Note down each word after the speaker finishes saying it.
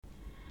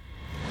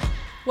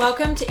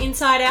Welcome to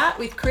Inside Out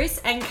with Chris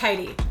and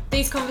Katie.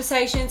 These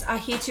conversations are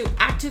here to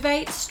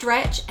activate,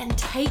 stretch, and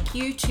take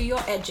you to your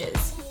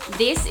edges.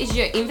 This is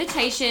your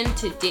invitation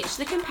to ditch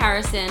the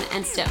comparison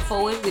and step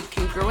forward with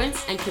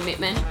congruence and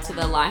commitment to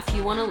the life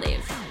you want to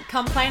live.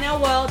 Come plane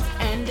our worlds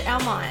and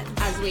our minds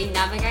as we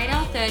navigate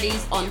our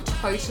 30s on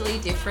totally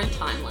different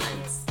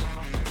timelines.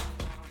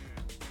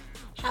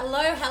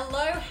 Hello,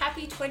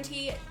 happy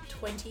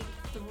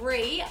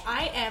 2023.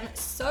 I am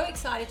so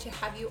excited to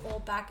have you all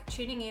back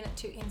tuning in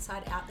to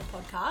Inside Out the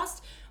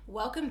podcast.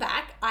 Welcome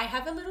back. I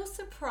have a little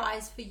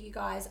surprise for you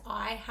guys.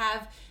 I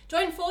have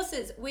joined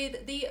forces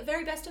with the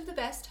very best of the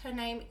best. Her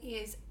name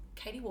is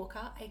Katie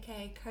Walker,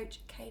 aka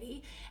Coach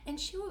Katie, and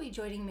she will be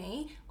joining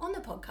me on the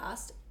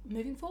podcast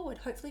moving forward,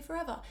 hopefully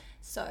forever.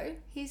 So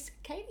here's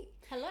Katie.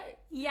 Hello.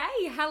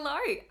 Yay, hello.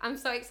 I'm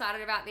so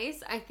excited about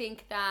this. I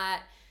think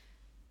that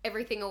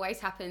everything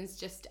always happens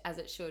just as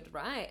it should,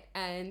 right?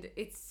 And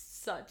it's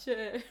such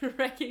a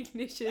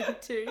recognition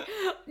to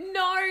no,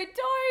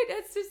 don't.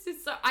 It's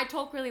so I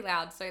talk really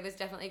loud, so there's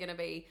definitely going to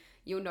be,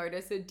 you'll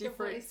notice a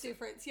difference.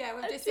 Yeah,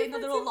 we've just seen the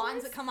little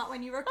lines that come up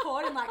when you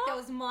record, and like there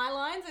was my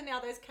lines and now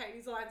there's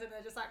Katie's lines, and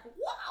they're just like,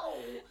 wow.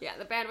 Yeah,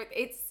 the bandwidth,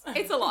 it's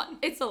a lot.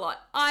 It's a lot.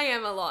 I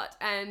am a lot,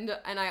 and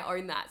I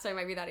own that. So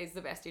maybe that is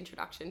the best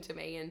introduction to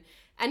me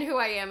and who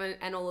I am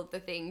and all of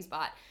the things.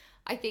 But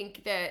I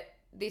think that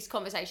this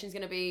conversation is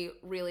going to be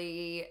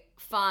really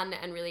fun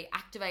and really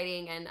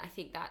activating, and I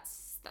think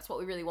that's what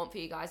we really want for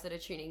you guys that are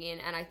tuning in.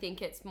 And I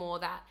think it's more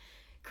that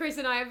Chris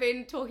and I have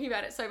been talking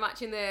about it so much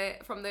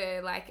from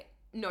the like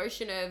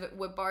notion of,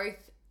 we're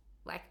both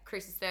like,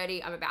 Chris is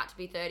 30, I'm about to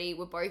be 30,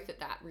 we're both at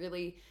that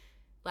really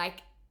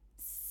like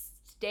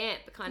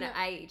stamp kind of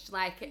age,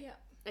 like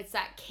it's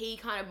that key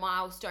kind of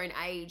milestone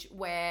age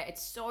where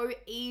it's so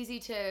easy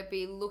to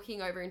be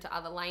looking over into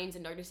other lanes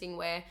and noticing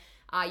where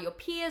your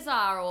peers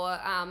are, or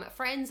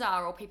friends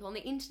are, or people on the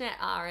internet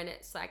are, and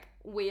it's like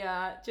we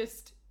are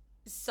just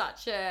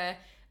such a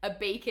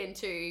beacon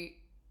to,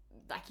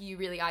 like, you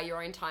really are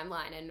your own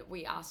timeline, and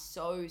we are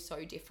so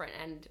different.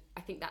 And I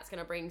think that's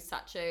going to bring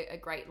such a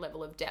great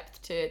level of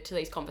depth to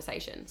these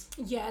conversations.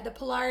 Yeah, the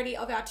polarity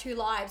of our two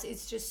lives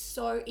is just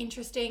so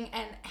interesting,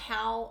 and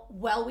how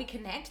well we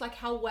connect, like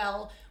how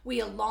well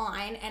we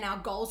align, and our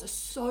goals are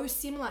so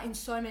similar in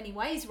so many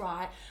ways,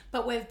 right?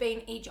 But we've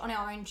been each on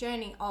our own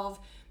journey of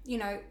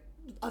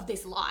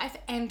this life,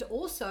 and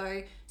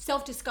also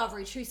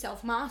self-discovery, true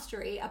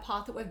self-mastery, a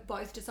path that we've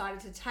both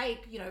decided to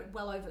take,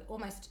 well over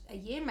almost a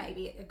year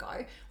maybe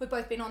ago. We've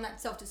both been on that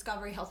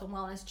self-discovery, health and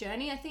wellness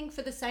journey, I think,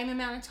 for the same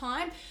amount of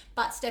time,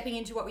 but stepping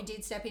into what we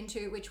did step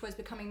into, which was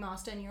becoming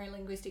master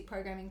neuro-linguistic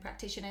programming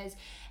practitioners,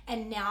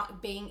 and now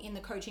being in the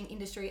coaching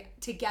industry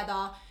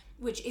together,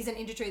 which is an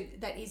industry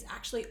that is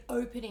actually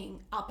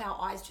opening up our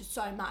eyes to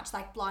so much,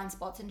 like blind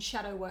spots and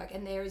shadow work.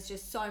 And there is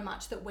just so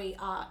much that we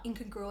are in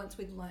congruence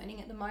with learning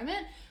at the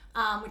moment,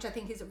 which I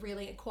think is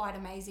really quite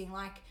amazing.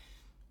 Like,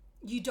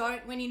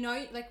 when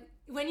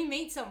you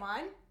meet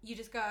someone, you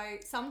just go,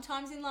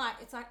 sometimes in life,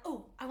 it's like,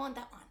 oh, I want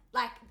that one.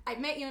 Like, I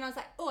met you and I was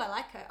like, oh, I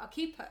like her, I'll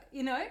keep her,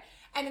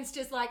 And it's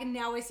just like, and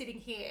now we're sitting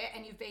here,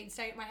 and you've been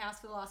staying at my house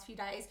for the last few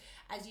days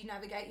as you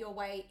navigate your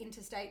way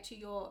interstate to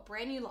your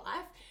brand new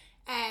life.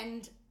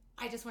 And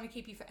I just want to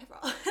keep you forever.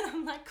 And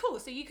I'm like, cool.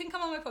 So you can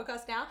come on my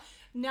podcast now.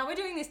 Now we're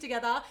doing this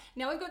together.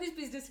 Now we've got this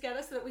business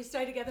together so that we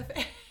stay together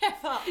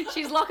forever.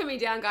 She's locking me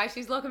down, guys.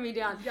 She's locking me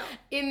down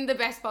in the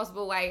best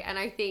possible way. And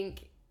I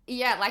think,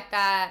 like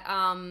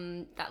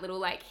that little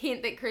like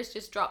hint that Chris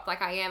just dropped,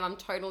 like I'm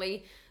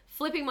totally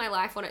flipping my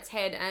life on its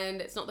head,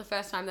 and it's not the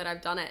first time that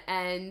I've done it.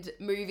 And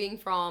moving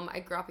from, I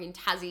grew up in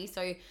Tassie,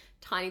 so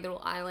tiny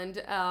little island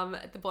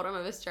at the bottom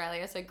of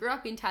Australia. So I grew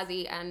up in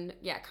Tassie, and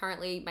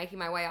currently making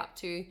my way up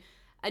to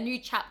a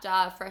new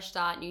chapter, fresh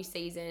start, new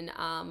season,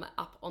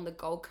 up on the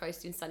Gold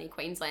Coast in sunny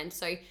Queensland.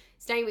 So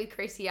staying with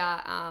Chris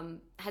here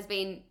has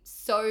been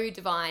so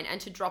divine,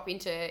 and to drop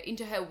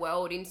into her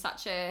world in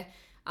such a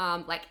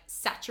like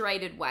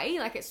saturated way.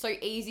 Like, it's so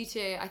easy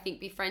to, I think,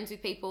 be friends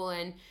with people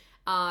and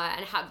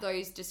have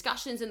those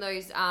discussions and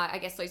those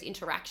those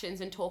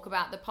interactions and talk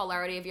about the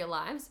polarity of your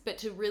lives, but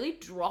to really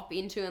drop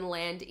into and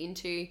land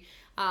into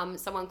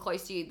someone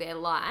close to you, their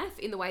life,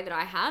 in the way that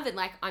I have. And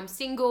like, I'm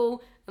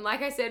single, and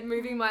like I said,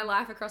 moving my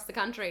life across the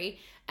country,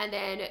 and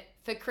then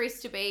for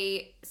Chris to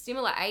be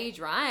similar age,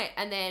 right?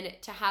 And then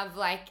to have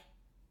like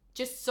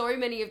just so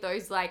many of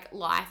those like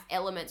life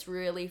elements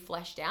really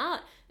fleshed out.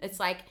 It's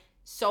like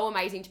so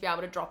amazing to be able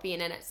to drop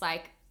in, and it's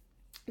like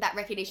that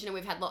recognition. And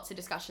we've had lots of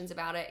discussions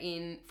about it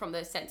from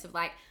the sense of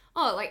like,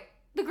 oh, like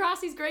the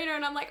grass is greener,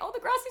 and I'm like, oh,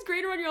 the grass is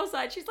greener on your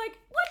side. She's like,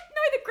 what?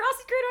 No, the grass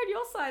is greener on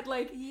your side.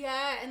 Like,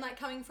 yeah, and like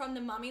coming from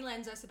the mummy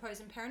lens, I suppose,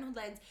 and parenthood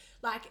lens,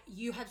 like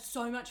you have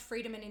so much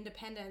freedom and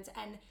independence,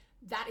 and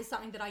that is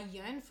something that I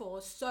yearn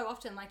for so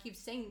often. Like you've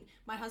seen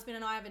my husband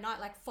and I overnight,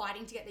 like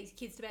fighting to get these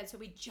kids to bed. So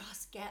we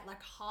just get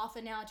like half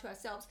an hour to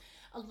ourselves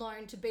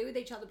alone to be with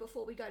each other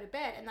before we go to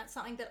bed. And that's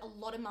something that a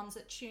lot of mums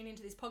that tune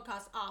into this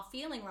podcast are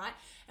feeling, right?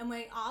 And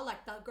we are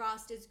like, the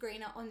grass is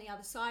greener on the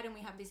other side. And we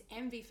have this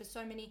envy for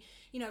so many,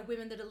 you know,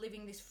 women that are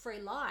living this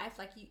free life.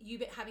 Like you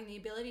having the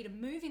ability to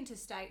move into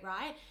state,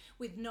 right?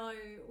 With no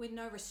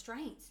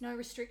restraints, no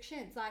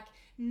restrictions, like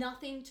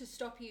nothing to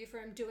stop you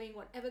from doing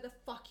whatever the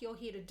fuck you're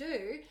here to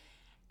do.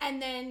 And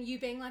then you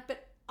being like,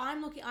 but I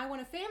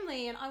want a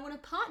family and I want a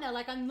partner.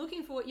 Like I'm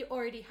looking for what you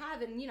already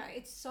have. And, you know,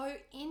 it's so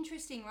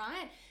interesting,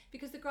 right?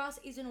 Because the grass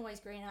isn't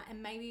always greener.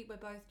 And maybe we're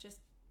both just,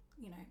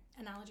 you know,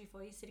 analogy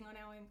for you, sitting on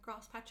our own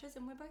grass patches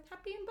and we're both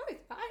happy in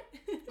both,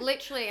 right?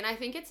 Literally. And I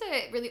think it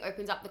really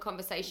opens up the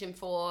conversation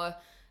for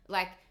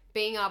like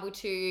being able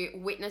to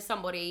witness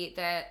somebody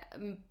that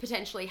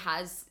potentially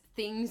has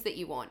things that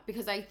you want,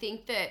 because I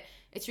think that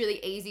it's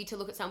really easy to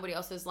look at somebody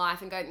else's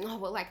life and go, oh,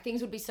 well, like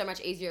things would be so much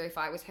easier if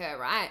I was her,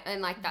 right?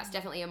 And like that's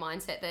definitely a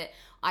mindset that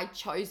I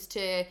chose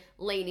to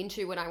lean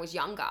into when I was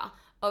younger,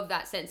 of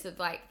that sense of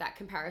like that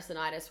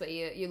comparisonitis where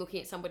you're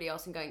looking at somebody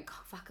else and going,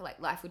 oh, fuck, like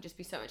life would just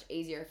be so much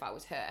easier if I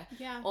was her.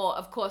 Yeah. Or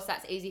of course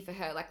that's easy for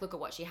her, like look at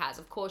what she has,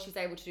 of course she's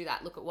able to do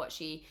that, look at what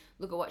she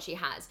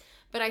has.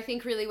 But I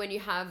think really when you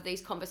have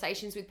these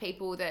conversations with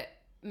people that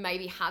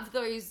maybe have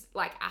those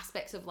like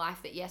aspects of life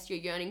that yes, you're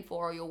yearning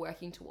for or you're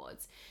working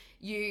towards,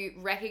 you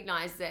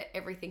recognize that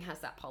everything has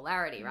that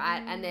polarity,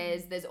 right? And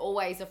there's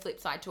always a flip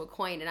side to a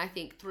coin. And I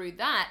think through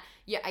that,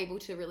 you're able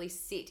to really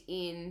sit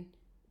in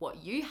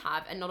what you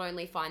have and not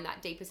only find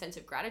that deeper sense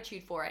of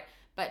gratitude for it,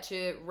 but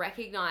to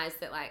recognize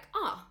that like,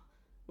 oh,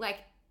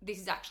 like this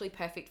is actually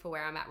perfect for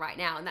where I'm at right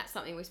now. And that's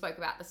something we spoke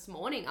about this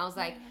morning. I was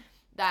like,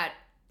 that,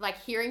 like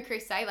hearing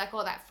Chris say like,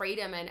 oh, that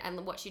freedom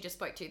and what she just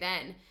spoke to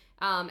then,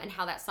 and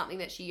how that's something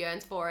that she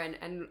yearns for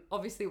and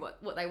obviously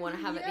what they want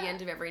to have at the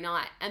end of every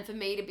night. And for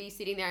me to be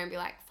sitting there and be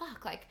like,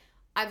 fuck, like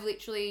I've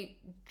literally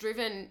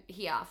driven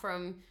here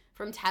from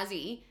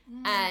Tassie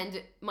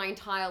and my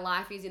entire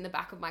life is in the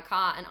back of my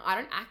car, and I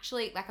don't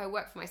actually, like I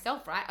work for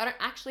myself, right? I don't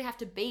actually have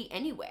to be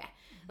anywhere.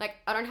 Like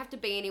I don't have to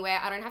be anywhere.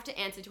 I don't have to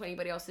answer to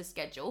anybody else's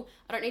schedule.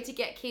 I don't need to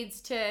get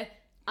kids to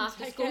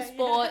after school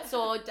sports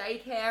or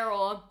daycare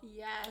or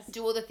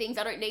do all the things.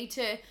 I don't need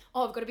to,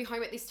 oh, I've got to be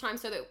home at this time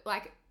so that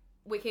like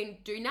we can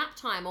do nap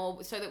time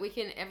or so that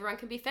everyone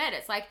can be fed.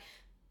 It's like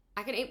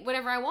I can eat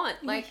whatever I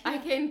want. Like I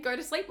can go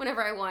to sleep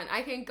whenever I want.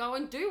 I can go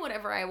and do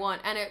whatever I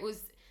want. And it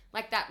was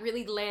like that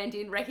really land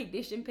in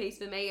recognition piece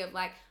for me of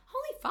like,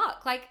 holy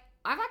fuck, like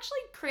I've actually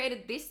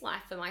created this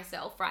life for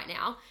myself right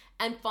now,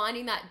 and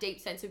finding that deep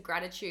sense of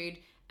gratitude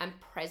and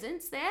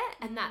presence there,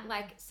 and that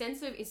like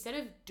sense of, instead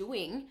of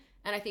doing,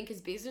 and I think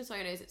as business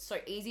owners, it's so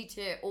easy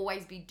to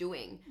always be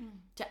doing,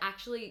 to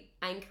actually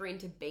anchor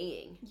into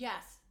being.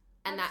 Yes.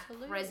 And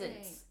absolutely. That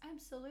presence.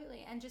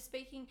 Absolutely. And just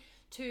speaking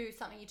to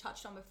something you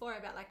touched on before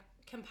about like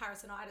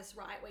comparisonitis,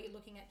 right? Where you're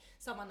looking at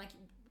someone like,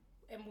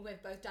 and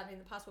we've both done it in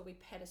the past, where we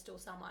pedestal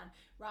someone,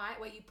 right?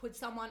 Where you put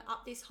someone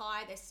up this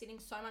high, they're sitting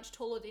so much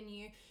taller than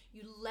you.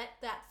 You let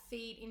that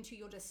feed into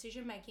your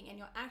decision making and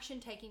your action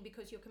taking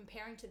because you're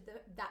comparing to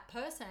that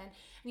person. And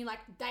you're like,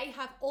 they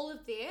have all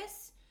of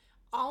this,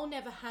 I'll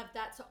never have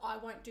that, so I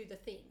won't do the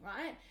thing,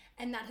 right?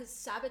 And that has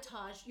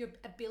sabotaged your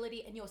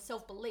ability and your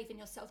self-belief and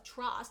your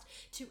self-trust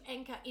to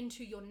anchor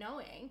into your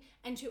knowing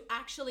and to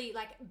actually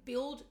like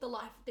build the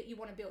life that you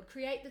want to build,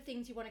 create the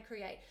things you want to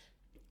create,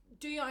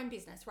 do your own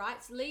business,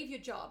 right? So leave your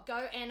job,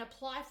 go and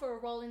apply for a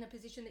role in the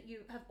position that you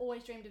have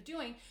always dreamed of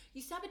doing.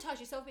 You sabotage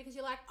yourself because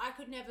you're like, I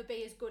could never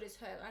be as good as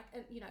her, like,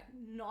 and, you know,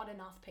 not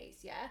enough piece,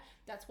 yeah?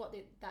 That's what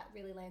that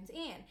really lands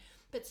in.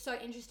 But so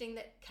interesting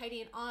that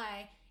Katie and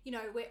I, you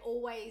know, we're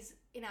always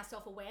in our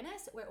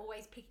self-awareness, we're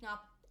always picking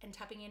up and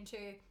tapping into,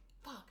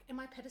 fuck, am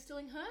I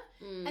pedestaling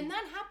her? And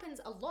that happens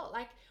a lot.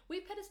 Like I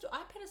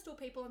pedestal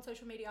people on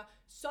social media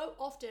so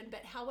often,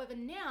 but however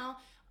now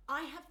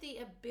I have the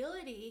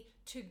ability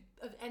to,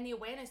 and the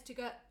awareness to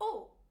go,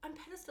 oh, I'm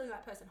pedestaling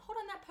that person. Hold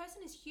on, that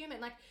person is human.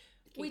 Like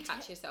you can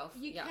catch yourself.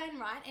 You can,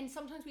 right? And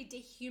sometimes we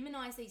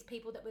dehumanize these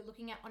people that we're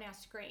looking at on our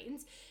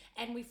screens,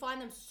 and we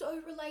find them so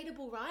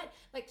relatable, right?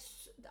 Like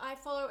I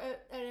follow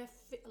a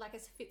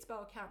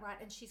Fitspo account, right?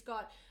 And she's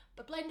got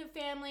a blended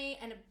family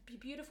and a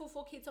beautiful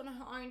 4 kids on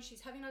her own.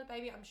 She's having another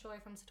baby. I'm sure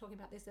everyone's talking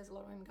about this. There's a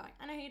lot of women going,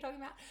 I know who you're talking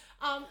about.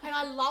 And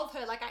I love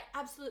her. Like I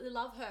absolutely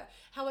love her.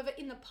 However,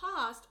 in the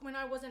past, when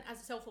I wasn't as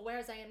self-aware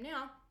as I am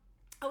now,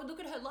 I would look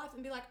at her life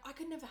and be like, I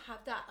could never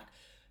have that. Like,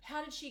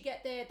 how did she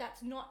get there?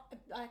 That's not,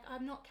 like,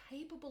 I'm not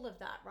capable of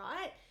that,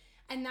 right?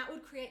 And that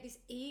would create this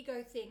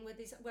ego thing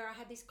where I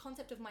had this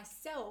concept of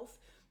myself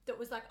that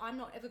was like, I'm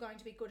not ever going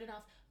to be good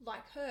enough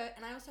like her.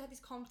 And I also had this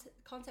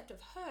concept of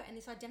her and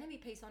this identity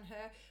piece on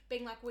her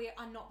being like, we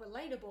are not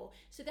relatable.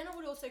 So then I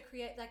would also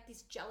create like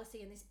this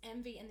jealousy and this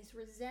envy and this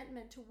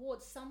resentment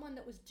towards someone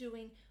that was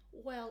doing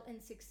well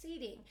and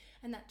succeeding.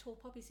 And that tall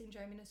poppy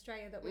syndrome in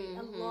Australia that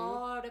a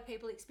lot of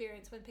people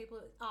experience when people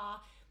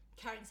are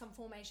carrying some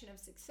formation of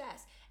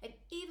success. And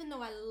even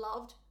though I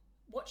loved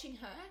watching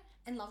her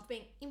and loved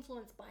being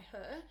influenced by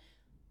her,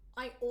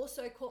 I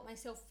also caught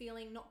myself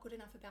feeling not good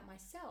enough about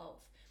myself.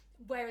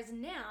 Whereas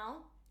now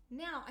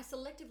I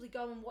selectively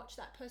go and watch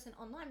that person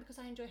online because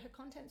I enjoy her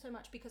content so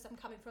much, because I'm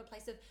coming from a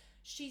place of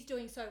she's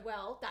doing so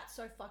well, that's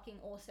so fucking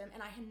awesome,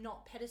 and I am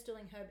not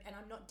pedestaling her and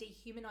I'm not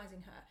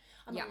dehumanizing her.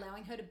 I'm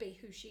allowing her to be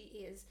who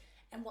she is.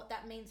 And what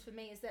that means for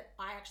me is that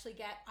I actually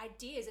get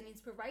ideas and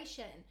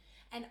inspiration,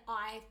 and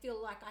I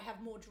feel like I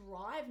have more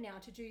drive now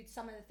to do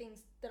some of the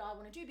things that I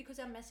want to do because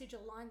our message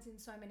aligns in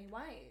so many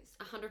ways.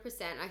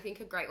 100%. I think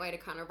a great way to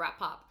kind of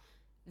wrap up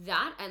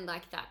that and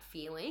like that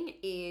feeling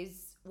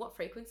is, what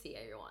frequency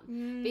are you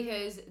on?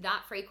 Because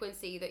that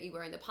frequency that you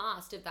were in the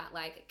past of that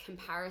like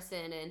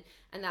comparison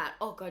and that,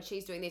 oh God,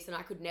 she's doing this and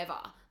I could never,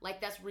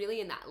 like that's really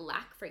in that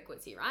lack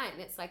frequency, right?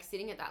 And it's like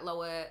sitting at that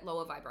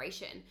lower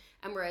vibration.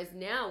 And whereas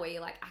now where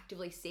you're like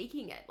actively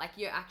seeking it, like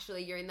you're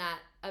in that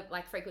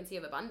like frequency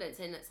of abundance,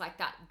 and it's like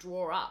that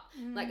draw up.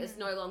 Like it's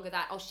no longer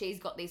that, oh, she's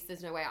got this,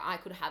 there's no way I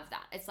could have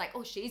that. It's like,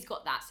 oh, she's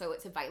got that, so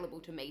it's available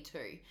to me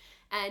too.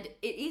 And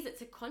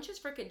it's a conscious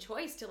freaking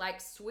choice to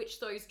like switch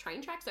those train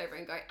tracks over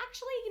and go,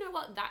 actually, you know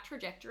what? That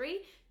trajectory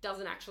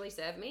doesn't actually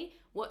serve me.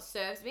 What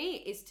serves me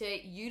is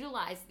to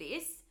utilize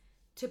this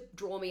to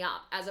draw me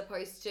up, as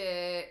opposed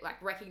to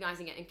like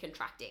recognizing it and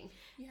contracting.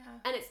 Yeah.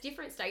 And it's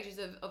different stages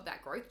of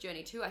that growth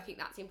journey too. I think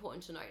that's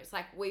important to notice.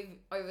 Like we've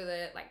over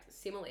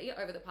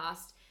the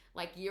past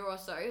like year or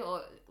so,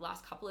 or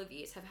last couple of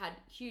years, have had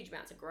huge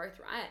amounts of growth,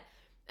 right?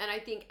 And I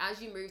think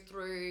as you move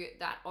through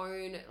that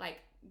own like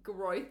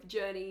growth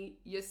journey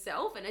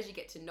yourself, and as you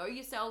get to know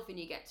yourself and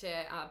you get to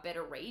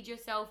better read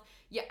yourself,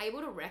 you're able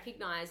to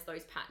recognize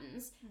those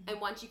patterns. And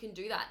once you can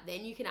do that,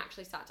 then you can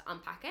actually start to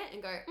unpack it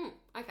and go,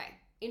 okay,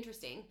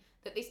 interesting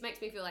that this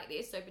makes me feel like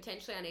this, so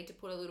potentially I need to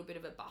put a little bit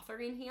of a buffer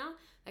in here.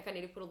 Like I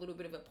need to put a little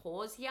bit of a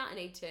pause here. I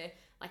need to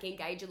like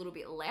engage a little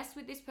bit less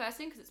with this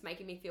person because it's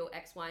making me feel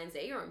X, Y, and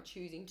Z, or I'm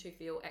choosing to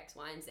feel X,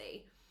 Y, and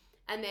Z.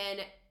 And then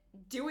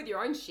deal with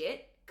your own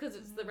shit, because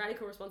it's the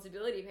radical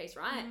responsibility piece,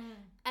 right?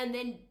 And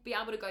then be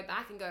able to go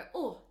back and go,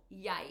 oh,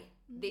 yay,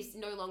 this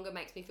no longer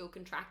makes me feel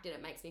contracted,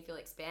 it makes me feel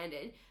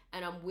expanded,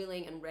 and I'm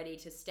willing and ready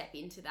to step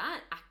into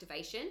that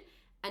activation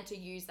and to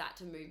use that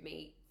to move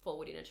me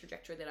forward in a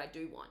trajectory that I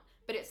do want.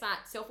 But it's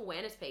that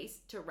self-awareness piece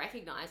to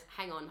recognize,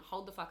 hang on,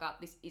 hold the fuck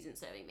up, this isn't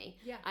serving me.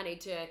 Yeah. I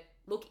need to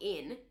look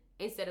in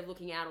instead of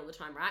looking out all the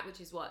time, right?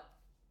 Which is what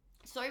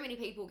so many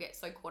people get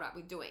so caught up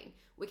with doing.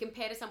 We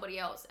compare to somebody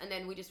else and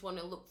then we just want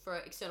to look for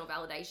external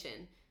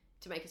validation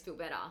to make us feel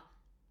better.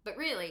 But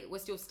really, we're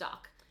still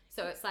stuck.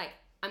 So it's like,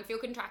 I feel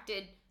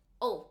contracted.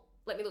 Oh,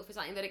 let me look for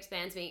something that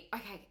expands me.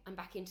 Okay, I'm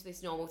back into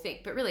this normal thing.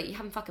 But really, you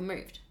haven't fucking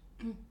moved.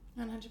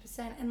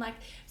 100%. And like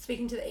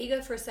speaking to the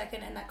ego for a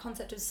second and that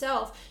concept of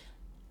self,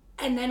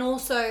 and then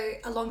also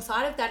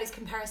alongside of that is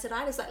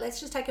comparisonitis. Like, let's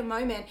just take a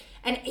moment.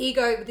 And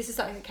ego, this is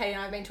something that Katie and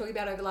I have been talking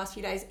about over the last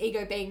few days.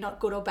 Ego being not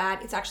good or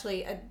bad. It's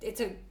actually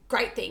it's a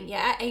great thing.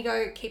 Yeah.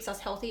 Ego keeps us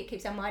healthy. It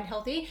keeps our mind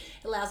healthy.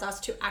 It allows us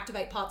to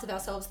activate parts of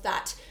ourselves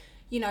that,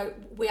 you know,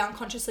 we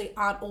unconsciously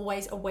aren't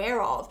always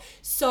aware of.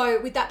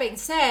 So with that being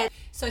said,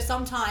 so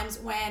sometimes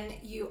when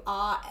you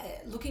are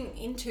looking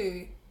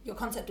into your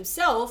concept of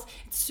self,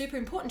 it's super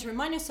important to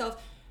remind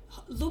yourself,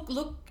 look,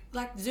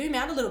 like zoom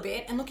out a little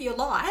bit and look at your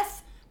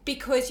life,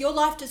 because your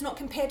life does not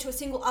compare to a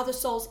single other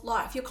soul's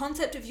life. Your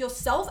concept of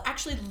yourself,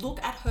 actually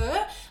look at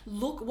her,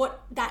 look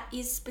what that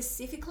is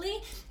specifically,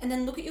 and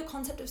then look at your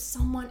concept of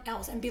someone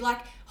else and be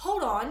like,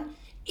 hold on,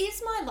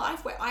 is my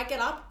life where I get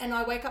up and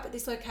I wake up at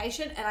this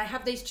location and I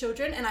have these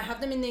children and I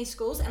have them in these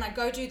schools and I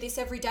go do this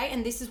every day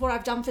and this is what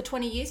I've done for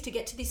 20 years to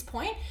get to this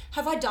point?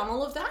 Have I done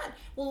all of that?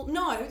 Well,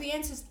 no, the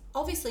answer is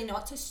obviously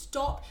not. So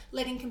stop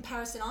letting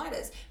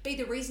comparisonitis be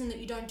the reason that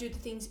you don't do the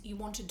things you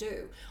want to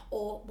do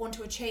or want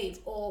to achieve,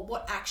 or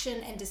what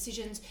action and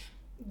decisions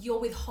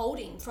you're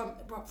withholding from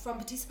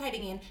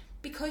participating in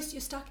because you're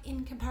stuck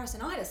in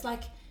comparisonitis.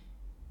 Like,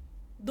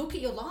 look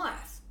at your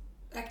life.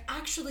 Like,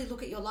 actually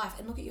look at your life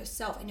and look at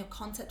yourself and your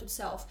concept of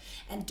self,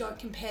 and don't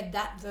compare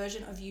that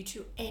version of you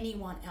to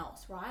anyone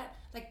else, right?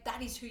 Like,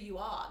 that is who you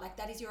are. Like,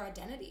 that is your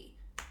identity.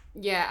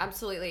 Yeah,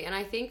 absolutely. And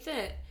I think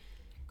that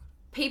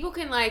people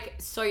can like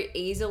so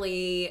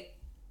easily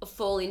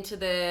fall into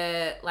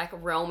the like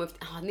realm of,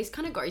 and this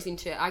kind of goes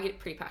into, I get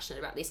pretty passionate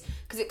about this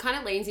because it kind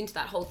of leans into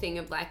that whole thing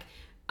of like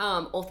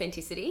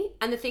authenticity.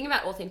 And the thing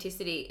about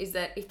authenticity is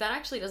that if that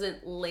actually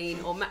doesn't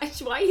lean or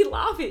match, why are you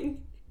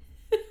laughing?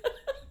 Why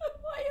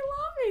are you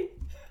laughing?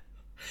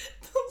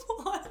 The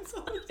lines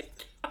on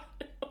it. I'm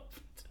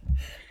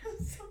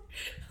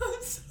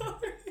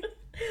sorry.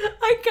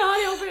 I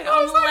can't help it.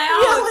 I'm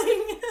loud.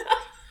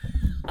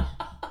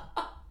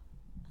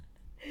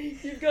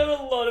 You've got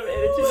a lot of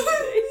energy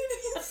today.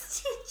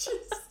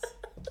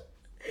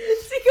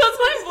 It's because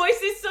my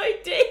voice is so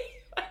deep.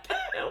 I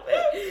can't help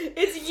it.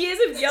 It's years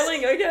of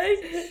yelling,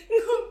 okay?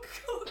 Oh,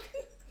 God.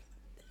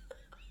 I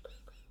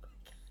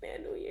can't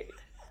handle you.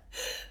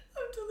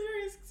 I'm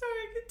delirious.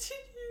 Sorry,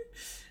 continue.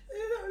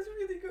 That was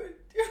really good.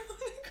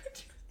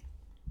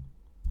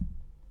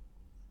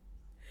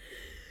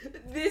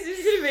 This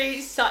is going to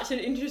be such an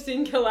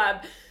interesting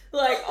collab.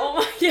 Like, oh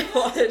my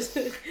god.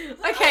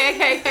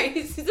 Okay.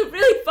 This is a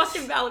really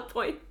fucking valid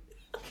point.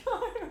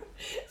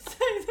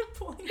 Say the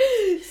point.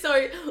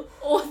 So,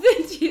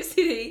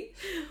 authenticity.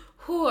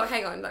 Oh,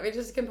 hang on. Let me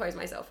just compose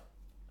myself.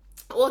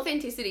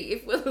 Authenticity,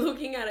 if we're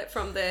looking at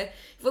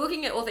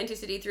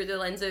authenticity through the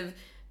lens of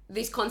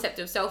this concept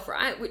of self,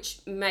 right, which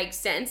makes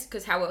sense,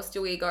 because how else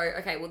do we go,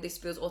 okay, well, this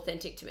feels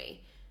authentic to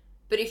me.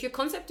 But if your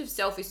concept of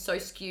self is so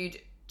skewed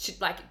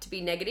to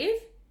be negative,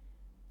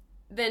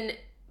 then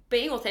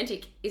being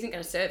authentic isn't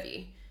going to serve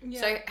you.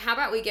 Yeah. So how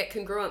about we get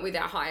congruent with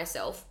our higher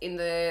self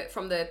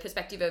from the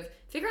perspective of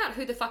figure out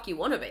who the fuck you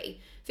want to be.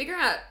 Figure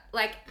out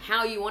like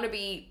how you want to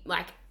be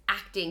like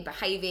acting,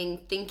 behaving,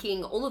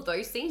 thinking, all of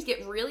those things.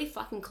 Get really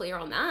fucking clear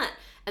on that,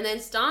 and then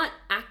start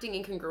acting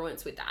in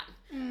congruence with that.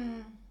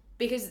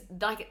 Because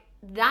like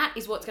that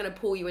is what's going to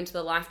pull you into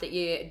the life that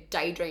you're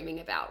daydreaming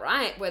about,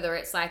 right? Whether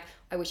it's like,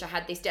 I wish I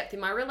had this depth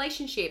in my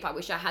relationship. I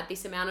wish I had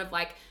this amount of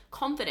like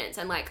confidence,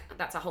 and like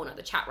that's a whole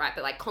nother chat, right?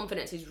 But like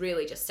confidence is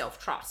really just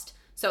self-trust.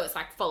 So it's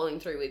like following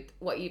through with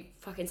what you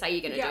fucking say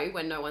you're going to do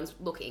when no one's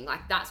looking.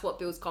 Like that's what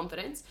builds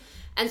confidence.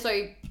 And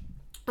so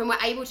when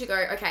we're able to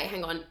go, okay,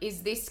 hang on,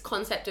 is this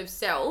concept of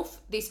self,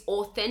 this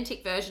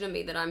authentic version of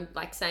me that I'm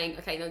like saying,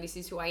 okay, no, this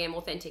is who I am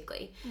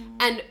authentically.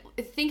 And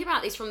think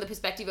about this from the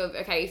perspective of,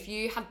 okay, if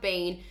you have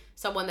been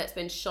someone that's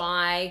been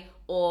shy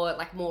or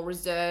like more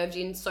reserved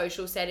in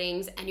social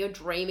settings, and you're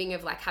dreaming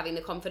of like having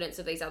the confidence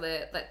of these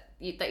other, that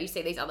you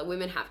see these other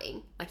women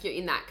having, like you're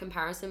in that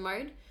comparison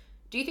mode,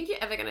 do you think you're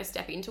ever going to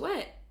step into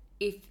it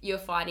if you're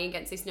fighting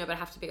against this, no, but I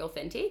have to be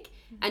authentic,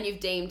 and you've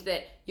deemed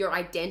that your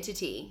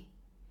identity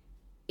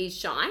is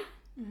shy?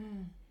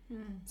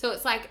 So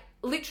it's like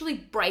literally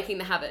breaking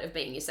the habit of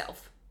being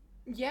yourself.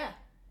 Yeah.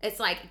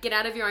 It's like, get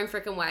out of your own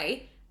freaking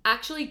way,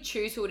 actually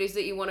choose who it is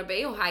that you want to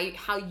be, or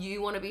how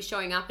you want to be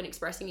showing up and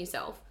expressing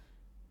yourself,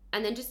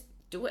 and then just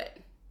do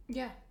it.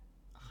 Yeah,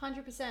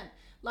 100%.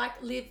 Like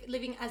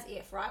living as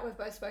if, right? We've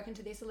both spoken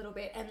to this a little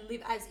bit, and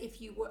live as if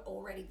you were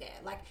already there.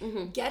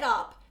 Like get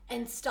up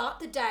and start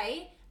the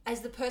day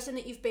as the person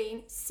that you've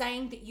been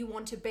saying that you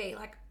want to be.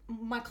 Like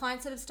my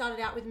clients that have started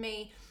out with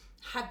me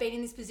have been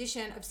in this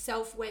position of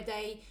self where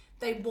they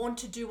want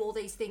to do all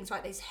these things,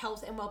 right? These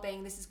health and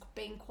well-being. This has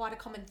been quite a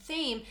common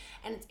theme,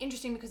 and it's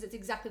interesting because it's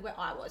exactly where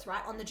I was,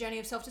 right? On the journey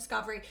of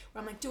self-discovery,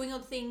 where I'm like doing all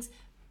the things,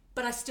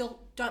 but I still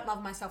don't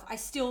love myself. I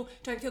still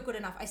don't feel good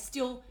enough. I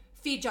still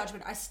fear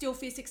judgment. I still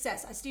fear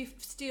success. I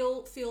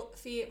still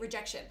fear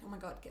rejection. Oh my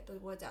God, get the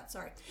words out.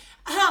 Sorry.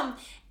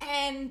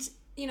 And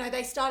you know,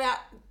 they start out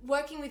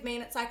working with me,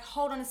 and it's like,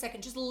 hold on a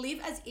second, just live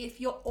as if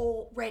you're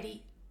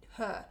already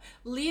her.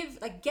 Live,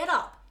 like, get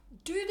up,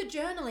 do the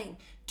journaling,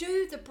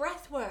 do the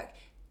breath work,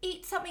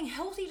 eat something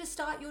healthy to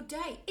start your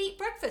day, eat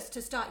breakfast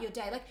to start your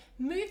day, like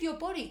move your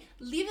body,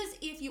 live as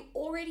if you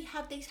already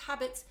have these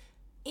habits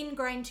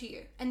ingrained to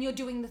you and you're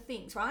doing the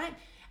things, right?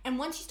 And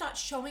once you start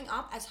showing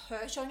up as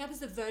her, showing up as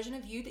the version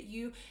of you that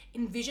you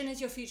envision as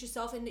your future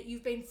self and that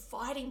you've been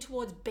fighting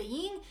towards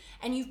being,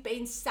 and you've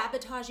been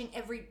sabotaging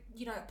every,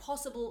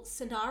 possible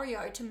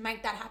scenario to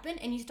make that happen,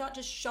 and you start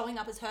just showing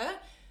up as her,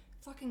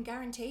 fucking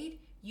guaranteed,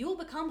 you'll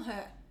become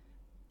her.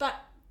 But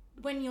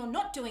when you're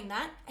not doing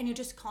that and you're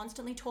just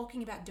constantly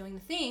talking about doing the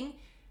thing,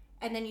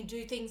 and then you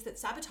do things that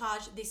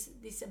sabotage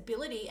this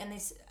ability and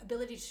this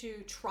ability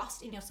to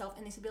trust in yourself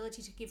and this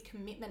ability to give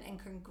commitment and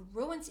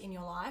congruence in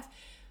your life,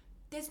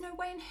 there's no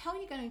way in hell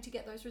you're going to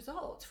get those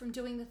results from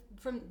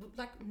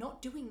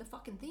not doing the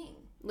fucking thing.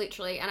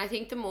 Literally. And I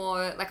think the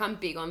more, like, I'm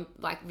big on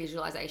like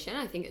visualization.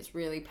 I think it's a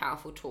really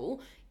powerful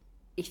tool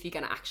if you're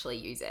going to actually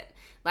use it.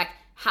 Like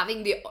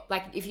having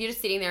if you're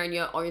just sitting there and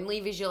you're only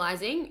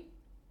visualizing,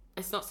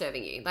 it's not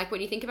serving you. Like when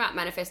you think about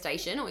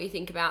manifestation, or you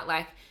think about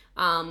like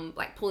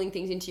pulling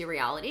things into your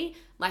reality,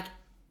 like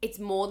it's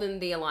more than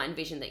the aligned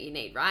vision that you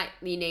need, right?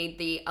 You need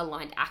the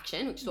aligned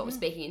action, which is what we're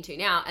speaking into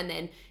now. And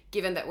then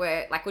given that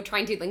we're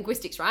trained in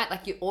linguistics, right?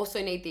 Like you also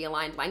need the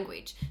aligned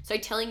language. So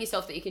telling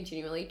yourself that you're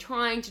continually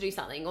trying to do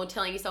something, or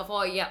telling yourself,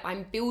 oh yeah,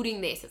 I'm building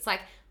this. It's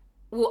like,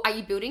 well, are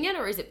you building it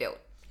or is it built?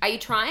 Are you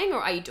trying or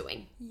are you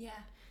doing? Yeah.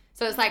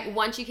 So it's like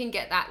once you can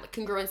get that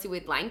congruency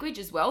with language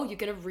as well, you're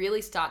going to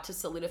really start to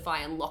solidify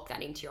and lock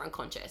that into your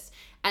unconscious.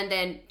 And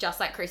then just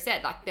like Chris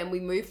said, like then we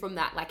move from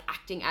that like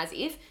acting as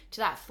if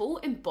to that full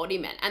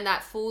embodiment and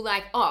that full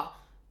like, oh,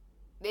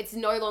 it's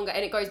no longer,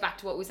 and it goes back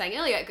to what we were saying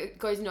earlier, it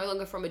goes no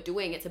longer from a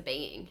doing, it's a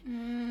being.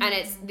 And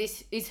it's,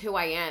 this is who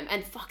I am.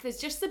 And fuck, there's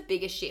just the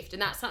biggest shift.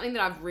 And that's something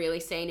that I've really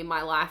seen in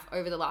my life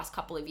over the last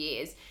couple of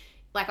years.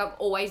 Like I've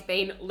always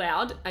been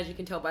loud, as you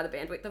can tell by the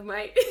bandwidth of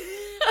my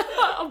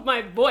of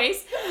my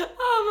voice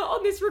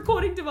on this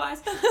recording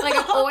device. Like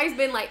I've always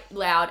been like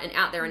loud and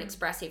out there and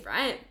expressive,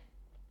 right?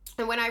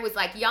 And when I was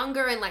like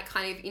younger and like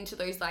kind of into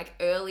those like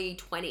early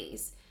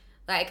 20s,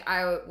 like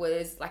I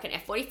was like an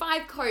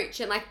F45 coach,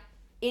 and like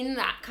in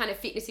that kind of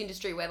fitness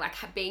industry where like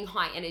being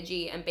high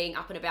energy and being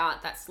up and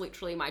about, that's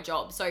literally my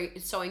job. So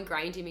it's so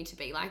ingrained in me to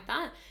be like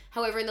that.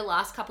 However, in the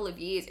last couple of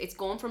years, it's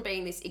gone from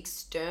being this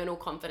external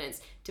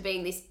confidence to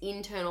being this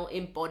internal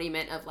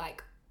embodiment of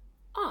like,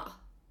 oh,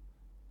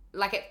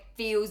 like it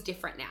feels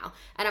different now.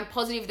 And I'm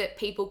positive that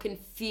people can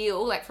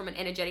feel, like from an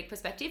energetic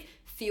perspective,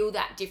 feel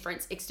that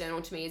difference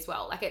external to me as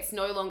well. Like it's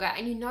no longer,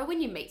 and you know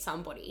when you meet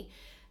somebody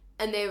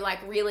and they're like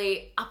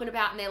really up and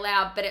about and they're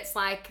loud, but it's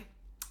like,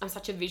 I'm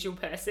such a visual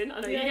person. I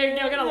know you're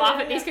going to laugh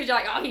at this because you're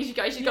like, oh, here she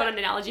goes. She's got an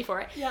analogy for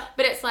it. Yeah.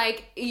 But it's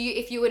like,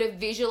 if you were to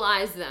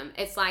visualize them,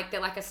 it's like they're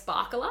like a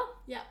sparkler.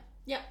 Yeah.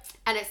 Yeah.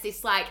 And it's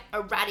this like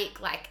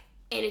erratic, like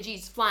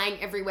energies flying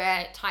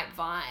everywhere type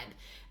vibe.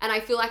 And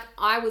I feel like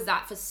I was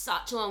that for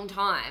such a long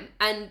time.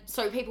 And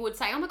so people would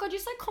say, oh my God,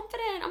 you're so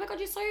confident. Oh my God,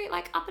 you're so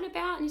like up and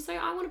about. And you say,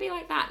 I want to be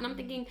like that. And I'm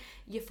thinking,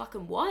 you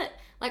fucking what?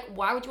 Like,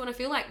 why would you want to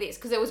feel like this?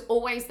 Because there was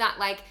always that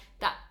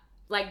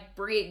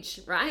bridge,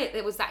 right?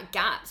 There was that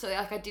gap. So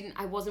like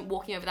I wasn't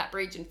walking over that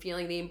bridge and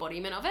feeling the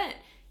embodiment of it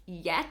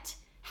yet.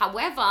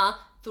 However,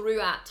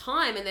 throughout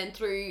time and then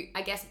through,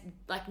 I guess,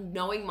 like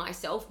knowing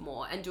myself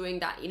more and doing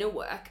that inner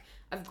work,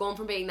 I've gone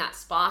from being that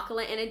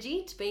sparkler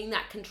energy to being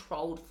that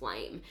controlled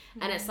flame.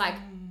 And it's like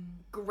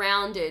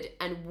grounded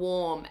and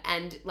warm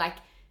and like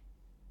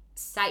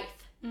safe.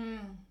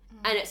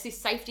 And it's this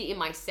safety in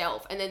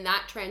myself. And then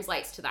that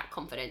translates to that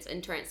confidence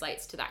and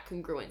translates to that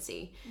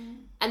congruency.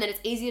 And then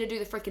it's easier to do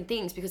the freaking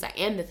things because I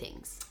am the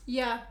things.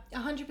 Yeah,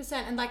 100%.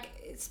 And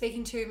like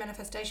speaking to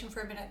manifestation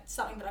for a minute,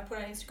 something that I put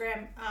on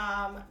Instagram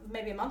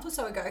maybe a month or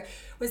so ago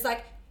was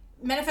like,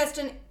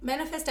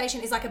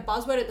 manifestation is like a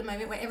buzzword at the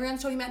moment where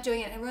everyone's talking about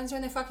doing it. Everyone's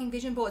doing their fucking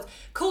vision boards.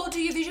 Cool,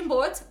 do your vision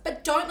boards,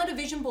 but don't let a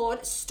vision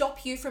board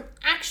stop you from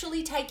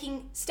actually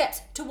taking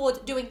steps towards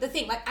doing the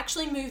thing, like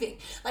actually moving.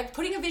 Like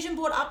putting a vision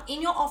board up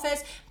in your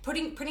office,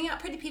 printing out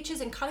pretty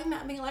pictures and cutting them out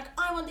and being like,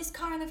 I want this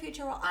car in the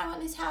future, or I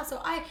want this house, or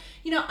I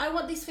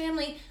want this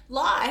family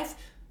life.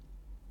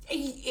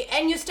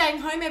 And you're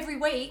staying home every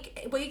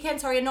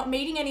weekend, and not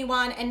meeting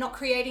anyone and not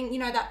creating,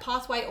 that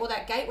pathway or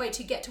that gateway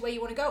to get to where you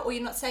want to go, or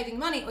you're not saving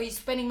money, or you're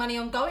spending money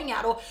on going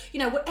out, or,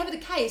 whatever the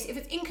case, if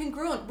it's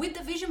incongruent with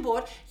the vision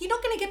board, you're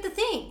not going to get the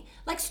thing.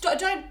 Like,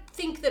 don't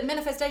think that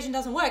manifestation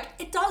doesn't work.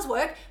 It does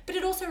work, but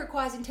it also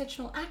requires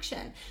intentional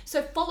action.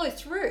 So follow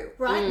through,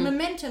 right?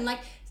 Momentum, like,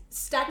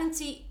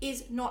 stagnancy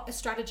is not a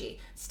strategy.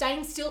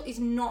 Staying still is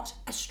not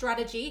a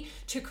strategy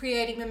to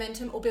creating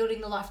momentum or building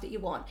the life that you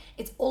want.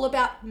 It's all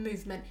about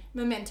movement,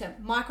 momentum,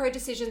 micro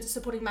decisions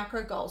supporting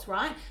macro goals,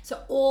 right?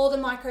 So all the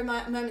micro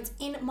moments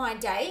in my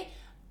day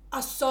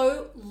are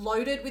so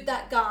loaded with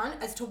that gun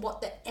as to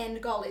what the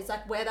end goal is,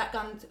 like where that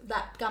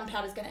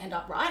gunpowder is going to end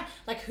up, right?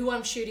 Like who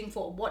I'm shooting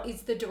for, what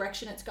is the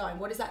direction it's going,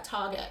 what is that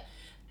target?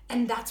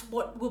 And that's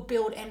what will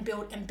build and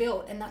build and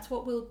build, and that's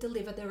what will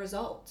deliver the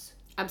results.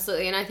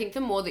 Absolutely. And I think the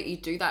more that you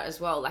do that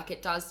as well, like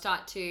it does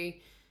start to,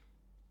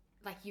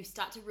 like you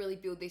start to really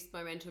build this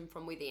momentum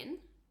from within,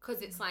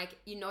 because it's like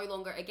you're no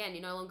longer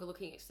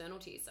looking external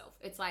to yourself.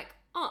 It's like,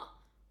 oh,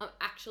 I'm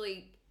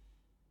actually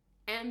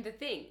am the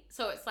thing.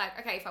 So it's like,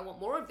 okay, if I want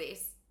more of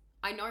this,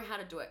 I know how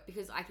to do it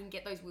because I can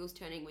get those wheels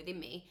turning within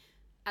me,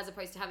 as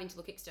opposed to having to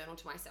look external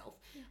to myself.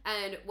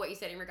 And what you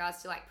said in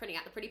regards to like printing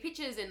out the pretty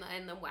pictures and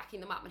then whacking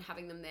them up and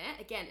having them there,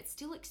 again, it's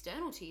still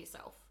external to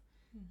yourself.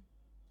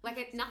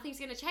 Like nothing's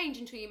going to change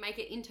until you make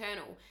it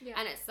internal. Yeah.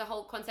 And it's the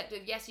whole concept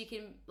of, yes, you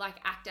can like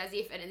act as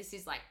if, and this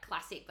is like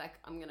classic, like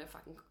I'm going to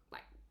fucking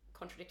like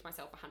contradict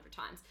myself 100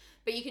 times,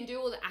 but you can do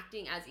all the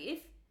acting as if,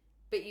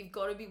 but you've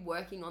got to be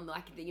working on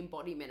like the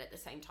embodiment at the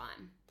same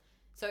time.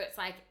 So it's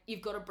like,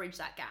 you've got to bridge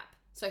that gap.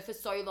 So for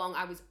so long,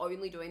 I was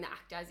only doing the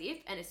act as if,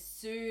 and as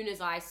soon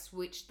as I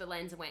switched the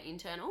lens and went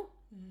internal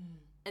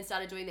and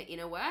started doing the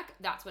inner work,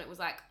 that's when it was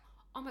like,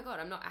 oh my God,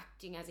 I'm not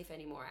acting as if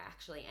anymore. I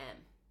actually am.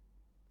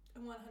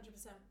 100%.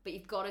 But you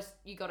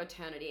got to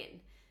turn it in.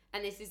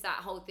 And this is that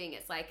whole thing.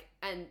 It's like,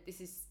 and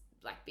this is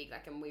like big,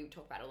 like, and we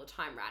talk about it all the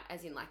time, right?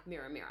 As in like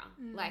mirror.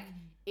 Like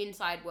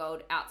inside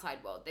world, outside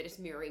world, they're just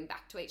mirroring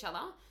back to each other.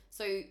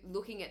 So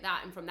looking at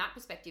that and from that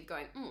perspective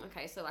going,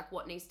 okay, so like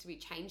what needs to be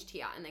changed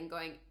here? And then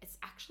going, it's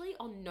actually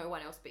on no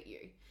one else but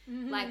you.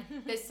 Like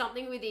there's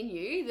something within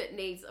you that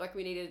needs, like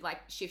we need to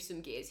like shift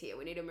some gears here.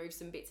 We need to move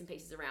some bits and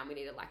pieces around. We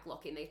need to like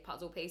lock in these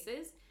puzzle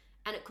pieces.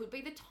 And it could be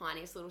the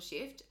tiniest little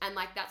shift. And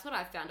like, that's what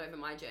I've found over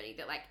my journey,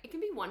 that like, it can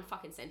be one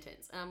fucking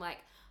sentence. And I'm like,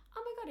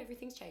 oh my God,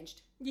 everything's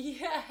changed.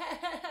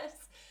 Yes,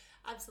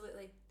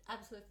 absolutely.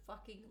 Absolutely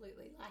fucking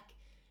lutely. Like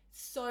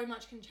so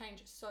much can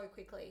change so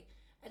quickly.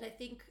 And I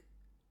think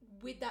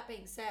with that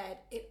being said,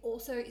 it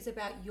also is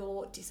about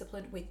your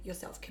discipline with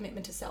yourself,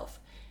 commitment to self.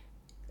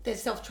 There's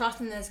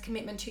self-trust and there's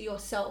commitment to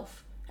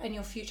yourself and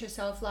your future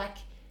self. Like,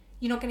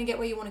 you're not going to get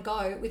where you want to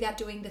go without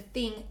doing the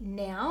thing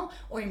now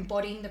or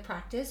embodying the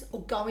practice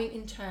or going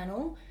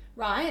internal,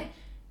 right?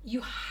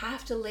 You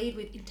have to lead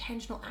with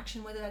intentional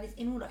action, whether that is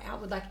inward or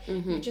outward. Like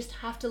you just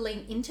have to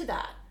lean into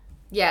that.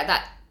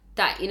 Yeah,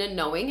 that inner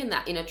knowing and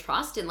that inner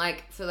trust. And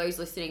like for those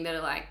listening that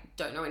are like,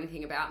 don't know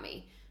anything about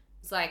me,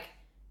 it's like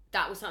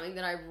that was something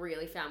that I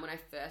really found when I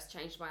first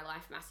changed my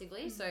life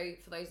massively. So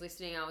for those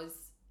listening,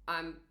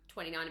 I'm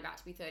 29, about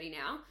to be 30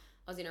 now.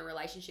 I was in a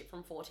relationship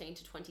from 14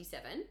 to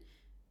 27.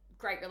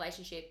 Great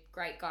relationship,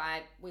 great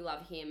guy, we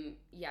love him,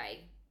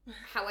 yay.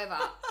 However,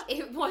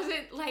 it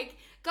wasn't like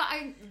God,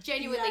 I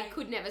genuinely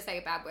could never say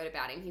a bad word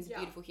about him. He's a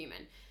beautiful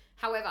human.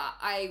 However,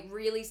 I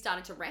really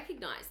started to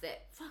recognize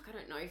that, I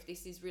don't know if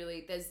this is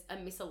really, there's a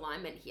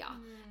misalignment here.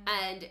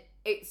 And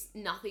it's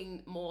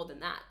nothing more than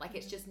that. Like,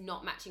 it's just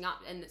not matching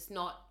up, and it's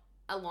not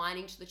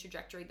aligning to the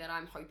trajectory that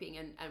I'm hoping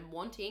and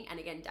wanting, and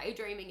again,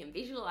 daydreaming and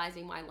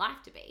visualizing my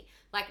life to be.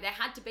 Like, there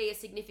had to be a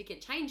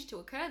significant change to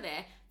occur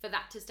there for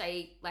that to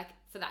stay, like,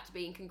 for that to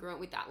be incongruent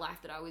with that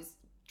life that I was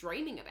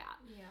dreaming about.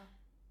 Yeah.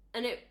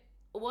 And it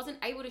wasn't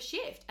able to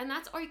shift, and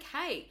that's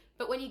okay.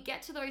 But when you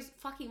get to those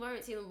fucking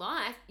moments in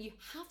life, you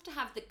have to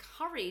have the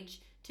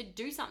courage to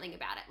do something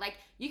about it. Like,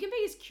 you can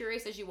be as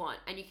curious as you want,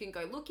 and you can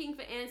go looking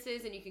for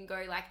answers, and you can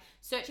go like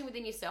searching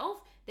within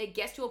yourself. There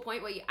gets to a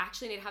point where you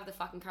actually need to have the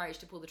fucking courage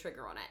to pull the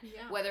trigger on it.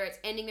 Yeah. Whether it's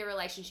ending the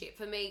relationship.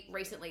 For me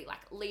recently, like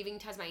leaving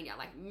Tasmania,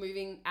 like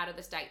moving out of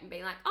the state and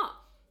being like,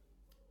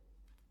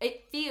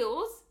 it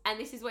feels, and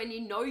this is when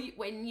you know,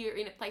 when you're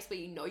in a place where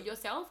you know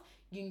yourself,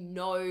 you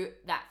know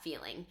that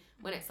feeling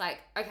when it's like,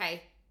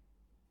 okay,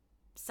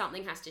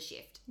 something has to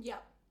shift.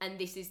 Yep. And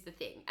this is the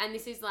thing. And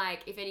this is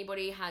like, if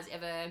anybody has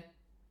ever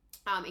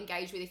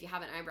engaged with, if you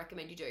haven't, I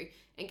recommend you do,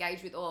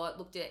 engage with or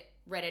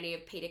read any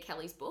of Peter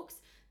Kelly's books.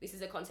 This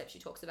is a concept she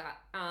talks about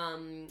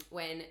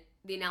when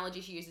the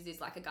analogy she uses is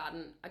like a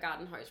garden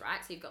hose,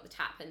 right? So you've got the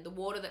tap, and the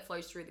water that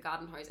flows through the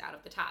garden hose out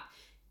of the tap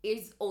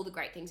is all the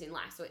great things in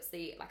life. So it's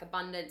the like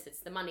abundance, it's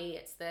the money,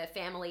 it's the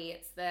family,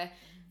 it's the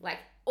like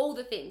all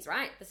the things,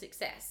 right? The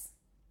success.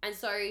 And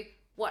so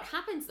what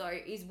happens though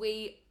is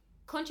we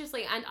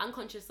consciously and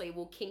unconsciously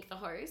will kink the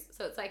hose.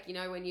 So it's like, you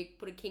know, when you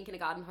put a kink in a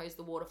garden hose,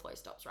 the water flow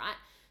stops, right?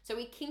 So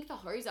we kink the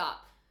hose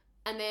up,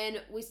 and then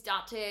we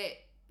start to,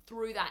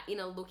 through that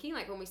inner looking,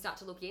 like when we start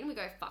to look in, we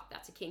go, fuck,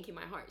 that's a kink in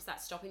my hose.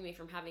 That's stopping me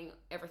from having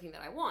everything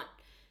that I want.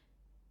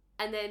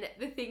 And then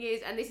the thing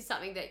is, and this is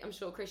something that I'm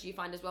sure, Chris, you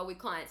find as well with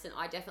clients, and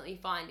I definitely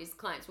find, is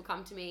clients will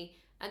come to me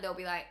and they'll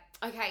be like,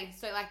 okay,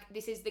 so like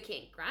this is the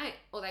kink, right?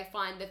 Or they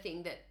find the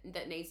thing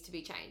that needs to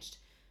be changed.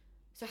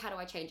 So how do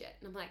I change it?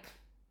 And I'm like,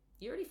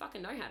 you already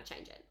fucking know how to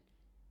change it.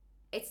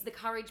 It's the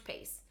courage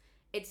piece.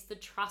 It's the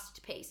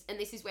trust piece. And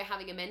this is where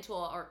having a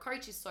mentor or a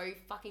coach is so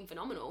fucking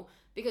phenomenal,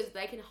 because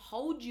they can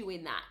hold you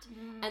in that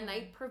and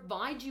they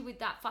provide you with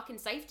that fucking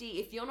safety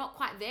if you're not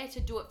quite there to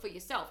do it for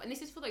yourself. And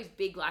this is for those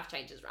big life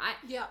changes, right?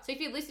 Yeah. So if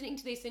you're listening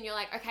to this and you're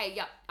like, okay,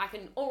 yep, I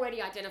can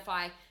already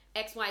identify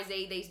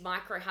XYZ, these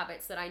micro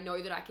habits that I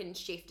know that I can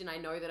shift, and I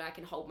know that I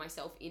can hold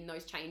myself in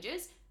those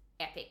changes,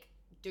 epic.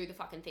 Do the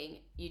fucking thing.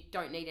 You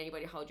don't need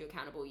anybody to hold you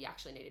accountable. You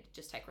actually need to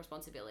just take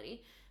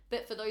responsibility.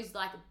 But for those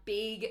like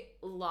big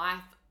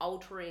life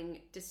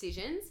altering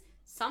decisions,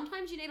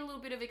 sometimes you need a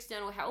little bit of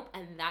external help,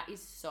 and that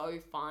is so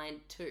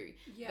fine too.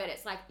 Yeah. But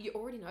it's like, you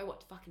already know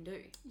what to fucking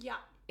do. Yeah.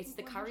 It's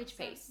the courage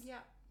piece. Yeah,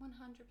 100%.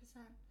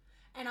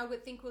 And I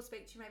would think we'll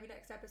speak to you maybe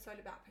next episode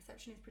about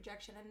perception is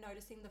projection and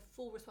noticing the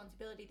full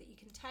responsibility that you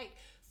can take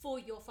for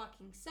your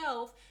fucking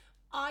self.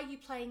 Are you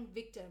playing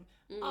victim?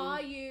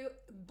 Are you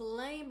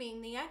blaming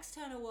the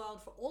external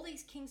world for all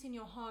these kinks in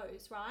your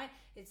hose, right?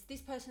 It's this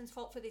person's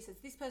fault for this.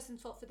 It's this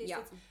person's fault for this.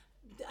 Yep.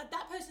 It's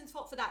that person's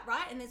fault for that,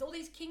 right? And there's all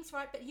these kinks,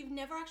 right? But you've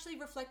never actually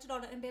reflected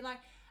on it and been like,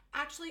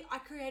 actually, I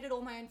created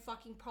all my own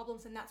fucking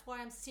problems, and that's why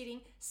I'm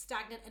sitting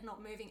stagnant and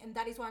not moving. And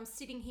that is why I'm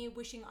sitting here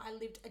wishing I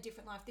lived a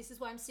different life. This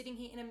is why I'm sitting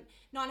here in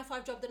a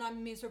 9-to-5 job that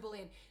I'm miserable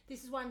in.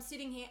 This is why I'm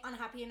sitting here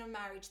unhappy in a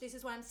marriage. This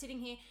is why I'm sitting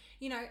here,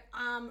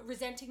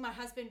 resenting my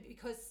husband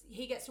because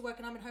he gets to work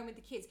and I'm at home with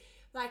the kids.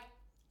 Like,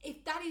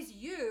 if that is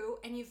you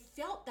and you've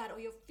felt that or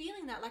you're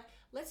feeling that, like,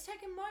 let's take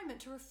a moment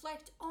to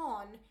reflect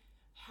on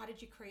how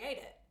did you create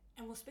it?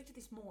 And we'll speak to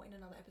this more in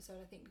another episode,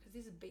 I think, because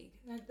this is big.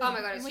 Oh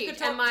my God, it's huge.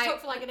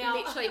 Talk for like an hour.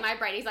 Literally, my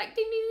brain is like,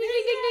 ding, ding,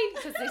 ding, ding, ding,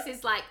 because this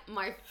is like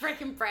my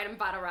freaking bread and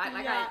butter, right?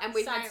 Like, and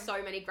we've had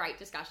so many great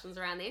discussions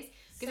around this,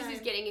 because this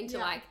is getting into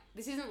like,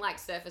 this isn't like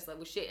surface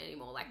level shit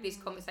anymore. Like, this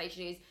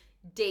conversation is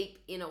deep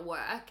inner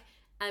work,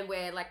 and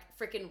where like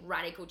freaking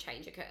radical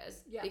change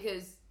occurs,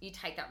 because you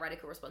take that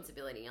radical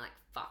responsibility and you're like,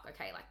 fuck,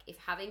 okay, like if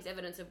having's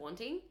evidence of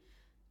wanting,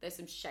 there's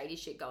some shady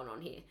shit going on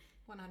here.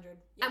 100.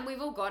 Yeah. And we've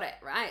all got it,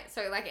 right?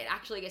 So like it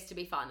actually gets to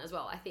be fun as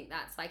well. I think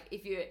that's like,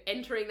 if you're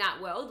entering that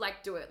world,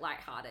 like do it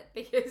lighthearted,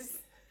 because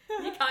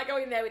you can't go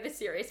in there with a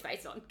serious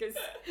face on, because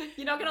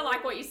you're not going to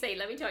like what you see,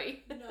 let me tell you.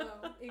 No,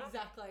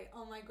 exactly.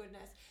 Oh my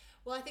goodness.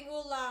 Well, I think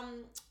we'll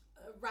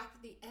wrap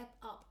the app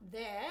up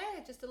there.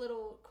 Just a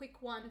little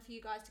quick one for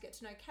you guys to get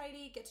to know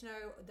Katie, get to know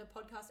the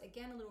podcast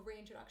again, a little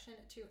reintroduction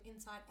to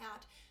Inside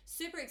Out.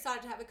 Super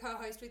excited to have a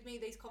co-host with me.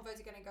 These convos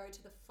are going to go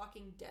to the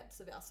fucking depths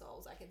of our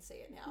souls. I can see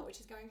it now,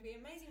 which is going to be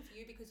amazing for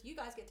you, because you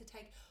guys get to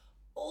take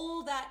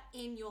all that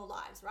in your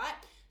lives, right?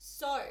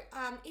 So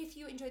if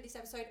you enjoyed this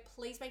episode,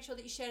 please make sure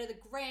that you share to the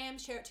gram,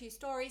 share it to your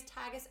stories,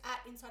 tag us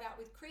at Inside Out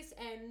with Chris,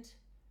 and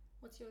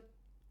what's your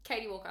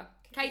Katie Walker.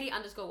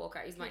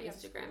 Katie_Walker is my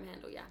Instagram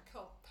handle, yeah.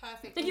 Cool.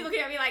 Perfect. And you're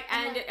looking at me like,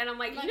 and I'm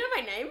like, you know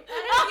my name?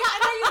 I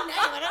know your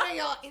name. I don't know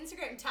your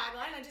Instagram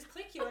tagline. I just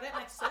click you. I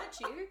don't search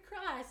you.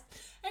 Christ.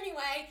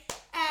 Anyway,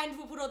 and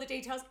we'll put all the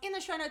details in the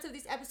show notes of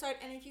this episode.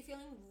 And if you're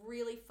feeling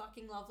really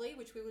fucking lovely,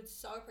 which we would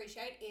so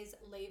appreciate, is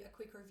leave a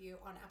quick review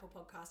on Apple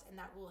Podcasts, and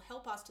that will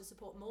help us to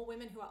support more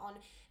women who are on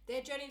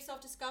their journey of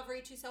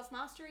self-discovery to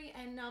self-mastery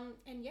and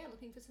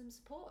looking for some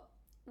support.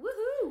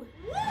 Woohoo!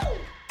 Woo!